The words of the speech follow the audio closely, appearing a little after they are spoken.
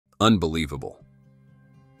Unbelievable.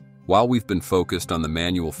 While we've been focused on the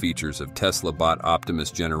manual features of Tesla Bot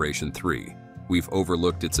Optimus Generation 3, we've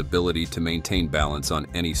overlooked its ability to maintain balance on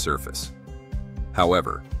any surface.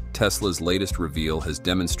 However, Tesla's latest reveal has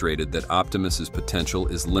demonstrated that Optimus's potential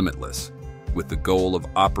is limitless, with the goal of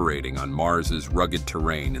operating on Mars's rugged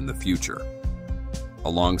terrain in the future.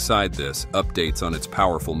 Alongside this, updates on its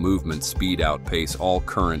powerful movement speed outpace all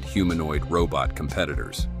current humanoid robot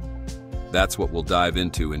competitors. That's what we'll dive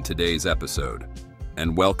into in today's episode.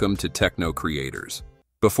 And welcome to Techno Creators.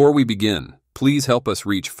 Before we begin, please help us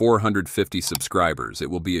reach 450 subscribers. It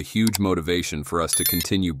will be a huge motivation for us to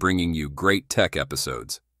continue bringing you great tech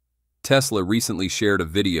episodes. Tesla recently shared a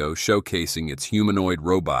video showcasing its humanoid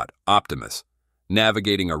robot, Optimus,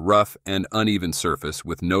 navigating a rough and uneven surface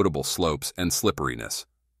with notable slopes and slipperiness.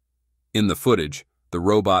 In the footage, the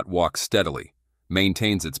robot walks steadily,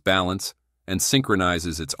 maintains its balance, and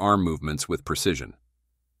synchronizes its arm movements with precision.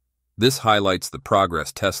 This highlights the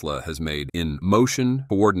progress Tesla has made in motion,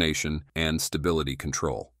 coordination, and stability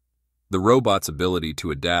control. The robot's ability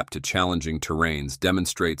to adapt to challenging terrains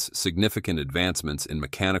demonstrates significant advancements in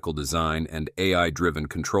mechanical design and AI-driven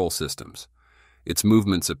control systems. Its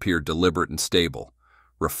movements appear deliberate and stable,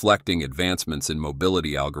 reflecting advancements in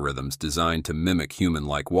mobility algorithms designed to mimic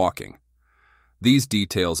human-like walking. These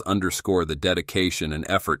details underscore the dedication and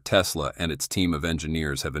effort Tesla and its team of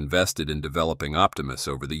engineers have invested in developing Optimus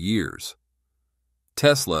over the years.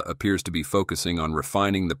 Tesla appears to be focusing on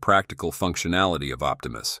refining the practical functionality of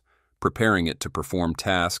Optimus, preparing it to perform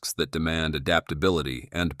tasks that demand adaptability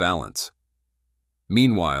and balance.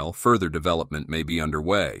 Meanwhile, further development may be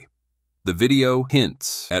underway. The video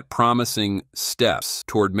hints at promising steps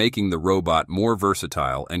toward making the robot more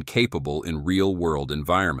versatile and capable in real-world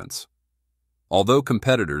environments. Although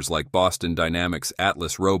competitors like Boston Dynamics'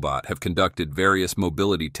 Atlas robot have conducted various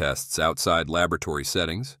mobility tests outside laboratory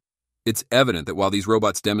settings, it's evident that while these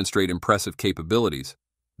robots demonstrate impressive capabilities,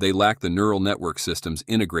 they lack the neural network systems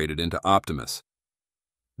integrated into Optimus.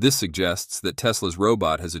 This suggests that Tesla's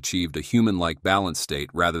robot has achieved a human-like balance state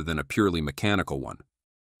rather than a purely mechanical one.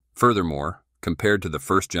 Furthermore, compared to the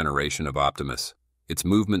first generation of Optimus, its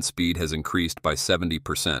movement speed has increased by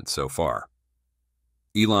 70% so far.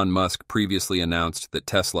 Elon Musk previously announced that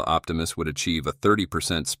Tesla Optimus would achieve a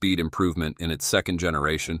 30% speed improvement in its second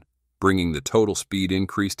generation, bringing the total speed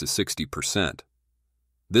increase to 60%.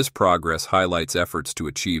 This progress highlights efforts to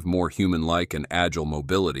achieve more human-like and agile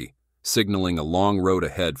mobility, signaling a long road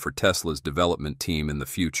ahead for Tesla's development team in the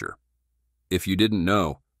future. If you didn't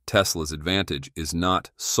know, Tesla's advantage is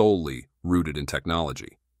not solely rooted in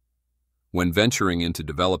technology. When venturing into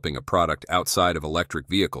developing a product outside of electric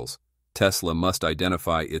vehicles, Tesla must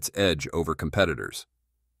identify its edge over competitors.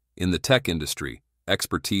 In the tech industry,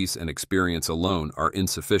 expertise and experience alone are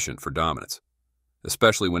insufficient for dominance,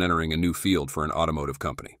 especially when entering a new field for an automotive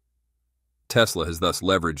company. Tesla has thus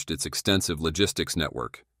leveraged its extensive logistics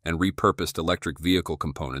network and repurposed electric vehicle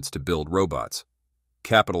components to build robots,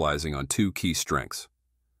 capitalizing on two key strengths: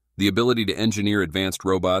 the ability to engineer advanced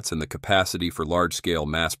robots and the capacity for large-scale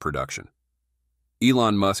mass production.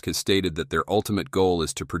 Elon Musk has stated that their ultimate goal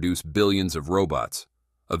is to produce billions of robots,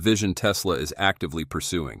 a vision Tesla is actively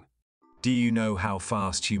pursuing. Do you know how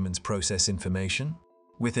fast humans process information?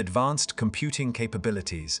 With advanced computing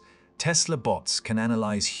capabilities, Tesla bots can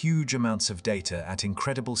analyze huge amounts of data at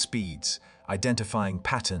incredible speeds, identifying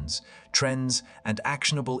patterns, trends, and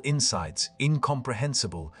actionable insights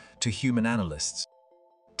incomprehensible to human analysts.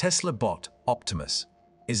 Tesla Bot Optimus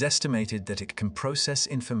is estimated that it can process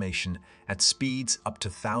information at speeds up to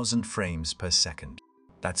 1,000 frames per second.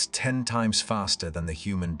 That's 10 times faster than the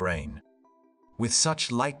human brain. With such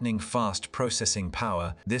lightning-fast processing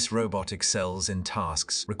power, this robot excels in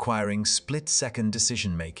tasks requiring split-second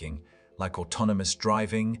decision-making, like autonomous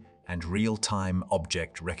driving and real-time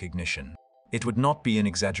object recognition. It would not be an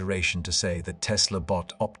exaggeration to say that Tesla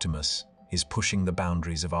Bot Optimus is pushing the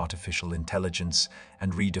boundaries of artificial intelligence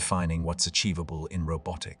and redefining what's achievable in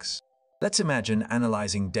robotics. Let's imagine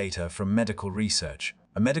analyzing data from medical research.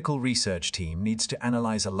 A medical research team needs to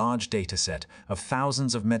analyze a large data set of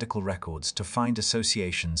thousands of medical records to find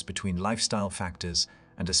associations between lifestyle factors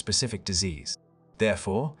and a specific disease.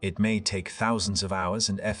 Therefore, it may take thousands of hours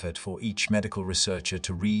and effort for each medical researcher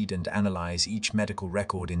to read and analyze each medical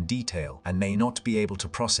record in detail, and may not be able to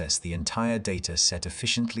process the entire data set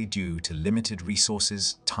efficiently due to limited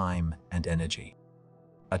resources, time, and energy.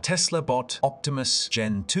 A Tesla Bot Optimus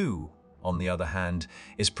Gen 2, on the other hand,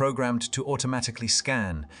 is programmed to automatically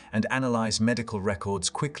scan and analyze medical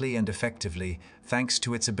records quickly and effectively thanks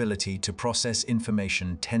to its ability to process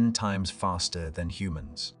information 10 times faster than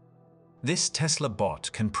humans. This Tesla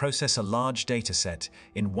bot can process a large dataset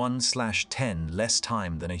in 1/10 less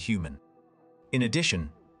time than a human. In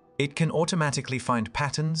addition, it can automatically find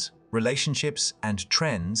patterns, relationships, and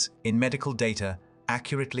trends in medical data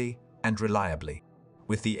accurately and reliably.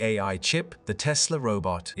 With the AI chip, the Tesla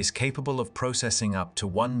robot is capable of processing up to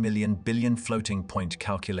 1 million billion floating point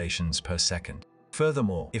calculations per second.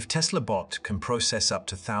 Furthermore, if Tesla bot can process up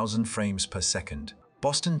to 1,000 frames per second,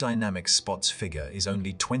 Boston Dynamics Spot's figure is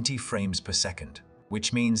only 20 frames per second,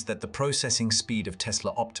 which means that the processing speed of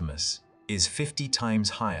Tesla Optimus is 50 times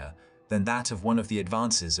higher than that of one of the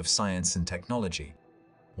advances of science and technology.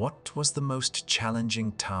 What was the most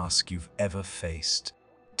challenging task you've ever faced?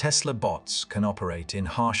 Tesla bots can operate in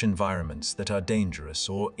harsh environments that are dangerous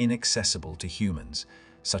or inaccessible to humans,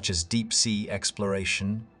 such as deep-sea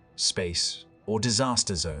exploration, space, or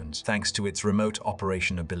disaster zones, thanks to its remote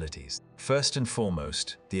operation abilities. First and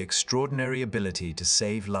foremost, the extraordinary ability to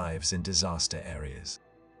save lives in disaster areas.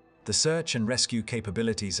 The search and rescue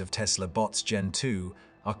capabilities of Tesla Bots Gen 2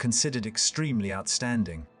 are considered extremely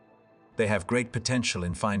outstanding. They have great potential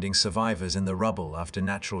in finding survivors in the rubble after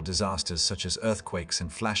natural disasters such as earthquakes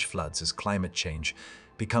and flash floods as climate change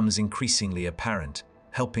becomes increasingly apparent,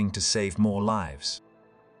 helping to save more lives.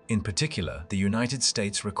 In particular, the United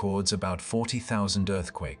States records about 40,000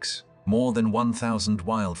 earthquakes, more than 1,000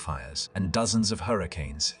 wildfires, and dozens of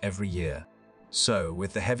hurricanes every year. So,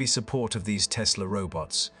 with the heavy support of these Tesla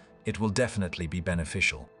robots, it will definitely be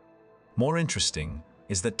beneficial. More interesting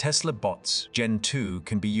is that Tesla Bots Gen 2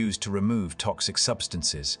 can be used to remove toxic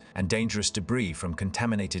substances and dangerous debris from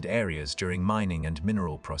contaminated areas during mining and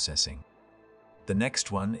mineral processing. The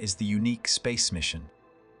next one is the unique space mission.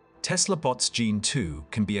 Tesla Bots Gen 2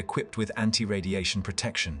 can be equipped with anti-radiation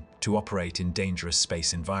protection to operate in dangerous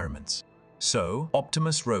space environments. So,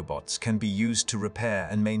 Optimus robots can be used to repair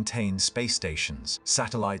and maintain space stations,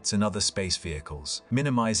 satellites, and other space vehicles,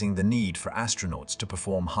 minimizing the need for astronauts to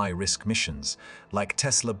perform high-risk missions. Like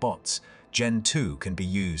Tesla Bots, Gen 2 can be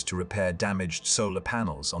used to repair damaged solar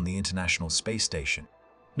panels on the International Space Station.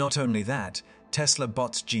 Not only that, Tesla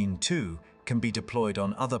Bots Gen 2 can be deployed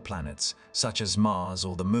on other planets, such as Mars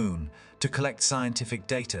or the Moon, to collect scientific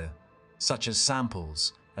data, such as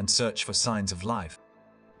samples, and search for signs of life.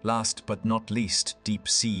 Last but not least,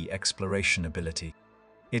 deep-sea exploration ability.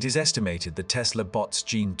 It is estimated that Tesla Bots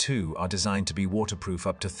Gen 2 are designed to be waterproof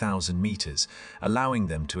up to 1,000 meters, allowing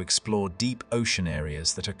them to explore deep ocean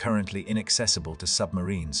areas that are currently inaccessible to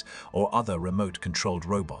submarines or other remote-controlled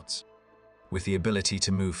robots. With the ability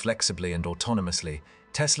to move flexibly and autonomously,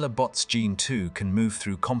 Tesla Bots Gen 2 can move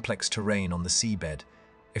through complex terrain on the seabed,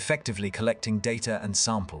 effectively collecting data and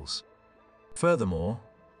samples. Furthermore,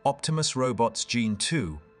 Optimus Robots Gen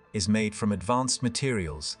 2 is made from advanced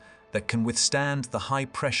materials that can withstand the high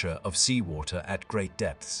pressure of seawater at great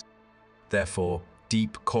depths. Therefore,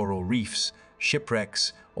 deep coral reefs,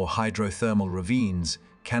 shipwrecks, or hydrothermal ravines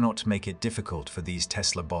cannot make it difficult for these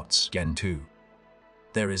Tesla Bots Gen 2.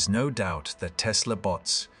 There is no doubt that Tesla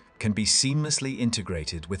bots can be seamlessly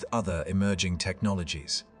integrated with other emerging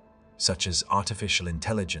technologies, such as artificial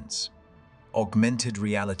intelligence, augmented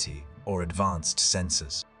reality, or advanced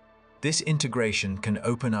sensors. This integration can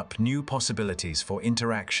open up new possibilities for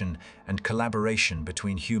interaction and collaboration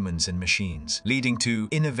between humans and machines, leading to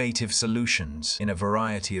innovative solutions in a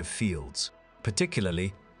variety of fields.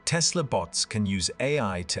 Particularly, Tesla bots can use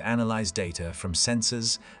AI to analyze data from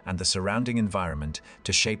sensors and the surrounding environment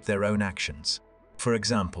to shape their own actions. For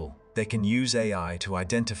example, they can use AI to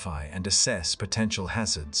identify and assess potential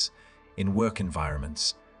hazards in work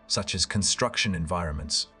environments, such as construction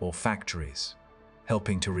environments or factories,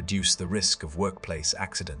 helping to reduce the risk of workplace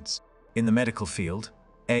accidents. In the medical field,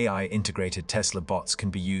 AI-integrated Tesla bots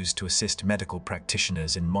can be used to assist medical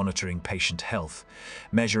practitioners in monitoring patient health,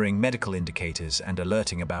 measuring medical indicators, and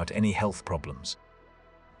alerting about any health problems.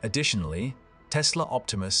 Additionally, Tesla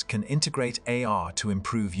Optimus can integrate AR to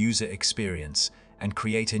improve user experience and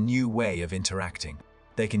create a new way of interacting.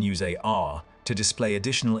 They can use AR to display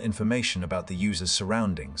additional information about the user's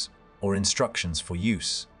surroundings or instructions for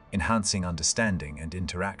use, enhancing understanding and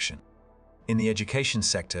interaction. In the education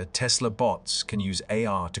sector, Tesla bots can use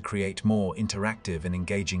AR to create more interactive and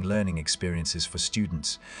engaging learning experiences for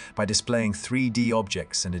students by displaying 3D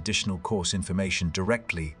objects and additional course information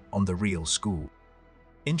directly on the real school.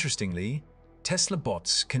 Interestingly, Tesla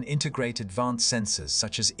bots can integrate advanced sensors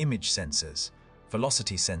such as image sensors,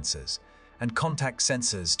 velocity sensors, and contact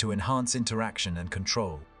sensors to enhance interaction and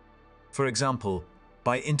control. For example,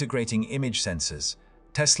 by integrating image sensors,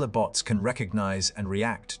 Tesla bots can recognize and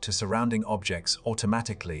react to surrounding objects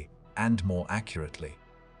automatically and more accurately.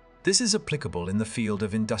 This is applicable in the field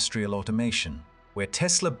of industrial automation, where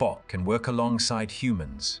Tesla Bot can work alongside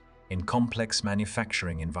humans in complex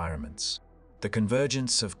manufacturing environments. The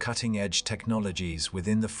convergence of cutting-edge technologies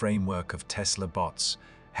within the framework of Tesla Bots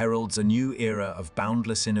heralds a new era of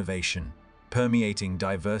boundless innovation, permeating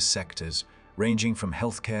diverse sectors ranging from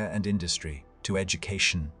healthcare and industry to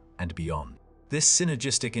education and beyond. This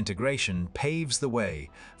synergistic integration paves the way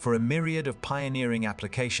for a myriad of pioneering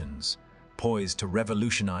applications, poised to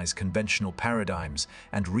revolutionize conventional paradigms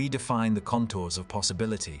and redefine the contours of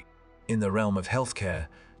possibility. In the realm of healthcare,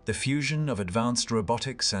 the fusion of advanced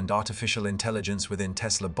robotics and artificial intelligence within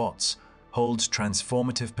Tesla Bots holds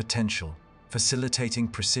transformative potential, facilitating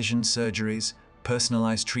precision surgeries,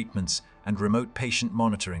 personalized treatments, and remote patient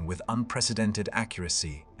monitoring with unprecedented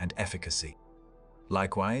accuracy and efficacy.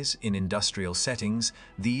 Likewise, in industrial settings,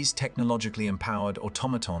 these technologically empowered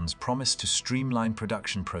automatons promise to streamline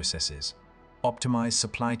production processes, optimize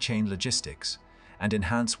supply chain logistics, and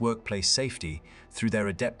enhance workplace safety through their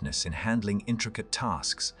adeptness in handling intricate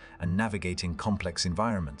tasks and navigating complex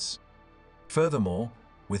environments. Furthermore,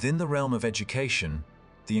 within the realm of education,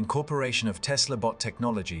 the incorporation of Tesla Bot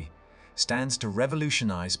technology stands to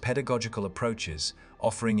revolutionize pedagogical approaches,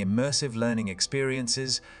 offering immersive learning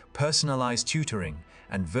experiences, personalized tutoring,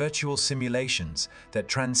 and virtual simulations that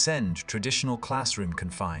transcend traditional classroom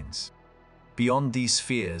confines. Beyond these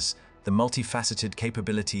spheres, the multifaceted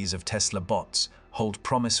capabilities of Tesla Bots hold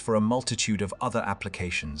promise for a multitude of other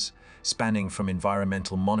applications, spanning from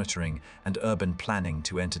environmental monitoring and urban planning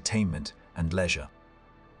to entertainment and leisure.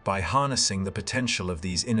 By harnessing the potential of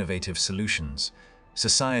these innovative solutions,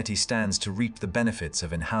 society stands to reap the benefits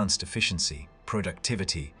of enhanced efficiency,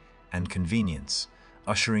 productivity, and convenience,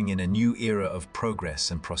 ushering in a new era of progress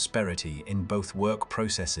and prosperity in both work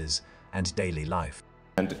processes and daily life.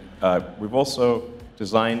 And we've also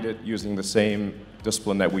designed it using the same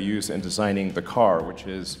discipline that we use in designing the car, which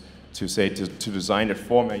is to design it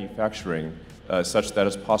for manufacturing such that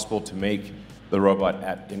it's possible to make the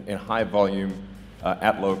robot in high volume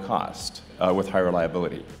at low cost with high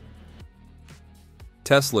reliability.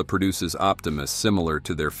 Tesla produces Optimus similar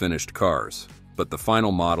to their finished cars, but the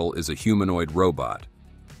final model is a humanoid robot.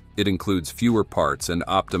 It includes fewer parts and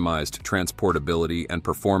optimized transportability and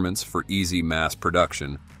performance for easy mass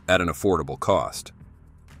production at an affordable cost.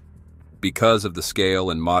 Because of the scale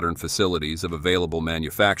and modern facilities of available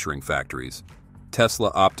manufacturing factories,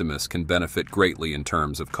 Tesla Optimus can benefit greatly in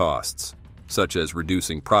terms of costs, such as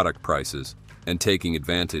reducing product prices and taking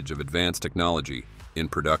advantage of advanced technology in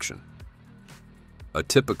production. A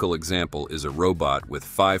typical example is a robot with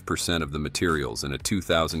 5% of the materials in a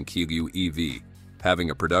 2,000 kW EV,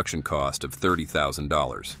 having a production cost of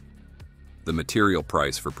 $30,000. The material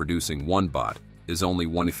price for producing one bot is only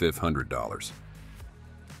 $1,500.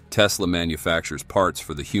 Tesla manufactures parts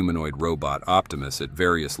for the humanoid robot Optimus at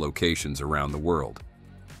various locations around the world.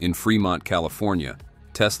 In Fremont, California,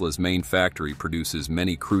 Tesla's main factory produces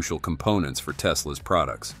many crucial components for Tesla's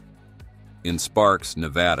products. In Sparks,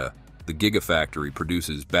 Nevada, the Gigafactory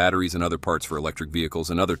produces batteries and other parts for electric vehicles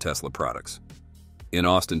and other Tesla products. In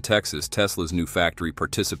Austin, Texas, Tesla's new factory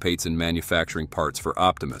participates in manufacturing parts for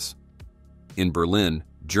Optimus. In Berlin,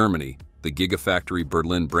 Germany, the Gigafactory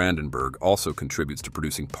Berlin-Brandenburg also contributes to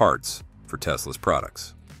producing parts for Tesla's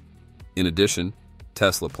products. In addition,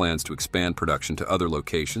 Tesla plans to expand production to other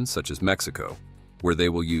locations such as Mexico, where they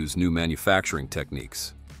will use new manufacturing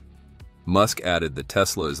techniques. Musk added that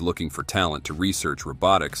Tesla is looking for talent to research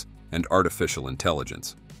robotics and artificial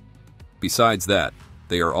intelligence. Besides that,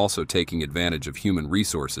 they are also taking advantage of human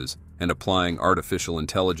resources and applying artificial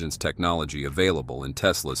intelligence technology available in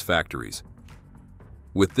Tesla's factories.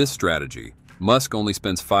 With this strategy, Musk only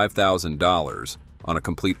spends $5,000 on a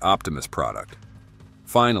complete Optimus product.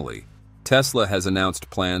 Finally, Tesla has announced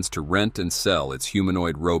plans to rent and sell its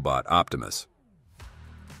humanoid robot Optimus.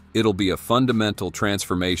 It'll be a fundamental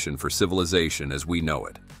transformation for civilization as we know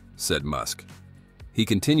it, said Musk. He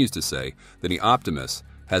continues to say that the Optimus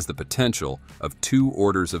has the potential of 2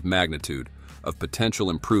 orders of magnitude of potential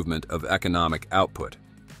improvement of economic output.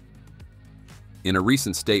 In a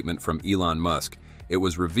recent statement from Elon Musk, it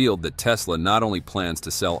was revealed that Tesla not only plans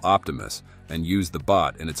to sell Optimus and use the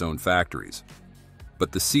bot in its own factories,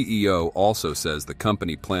 but the CEO also says the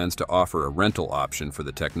company plans to offer a rental option for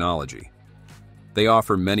the technology. They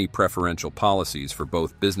offer many preferential policies for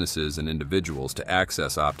both businesses and individuals to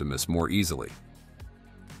access Optimus more easily.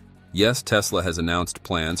 Yes, Tesla has announced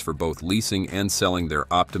plans for both leasing and selling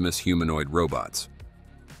their Optimus humanoid robots.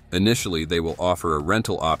 Initially, they will offer a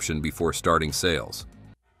rental option before starting sales.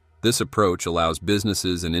 This approach allows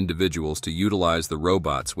businesses and individuals to utilize the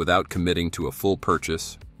robots without committing to a full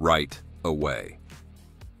purchase right away.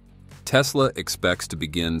 Tesla expects to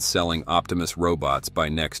begin selling Optimus robots by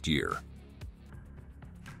next year.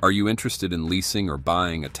 Are you interested in leasing or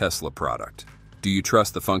buying a Tesla product? Do you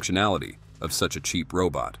trust the functionality of such a cheap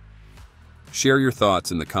robot? Share your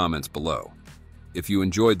thoughts in the comments below. If you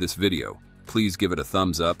enjoyed this video, please give it a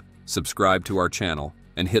thumbs up, subscribe to our channel,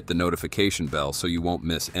 and hit the notification bell so you won't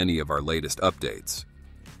miss any of our latest updates.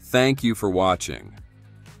 Thank you for watching.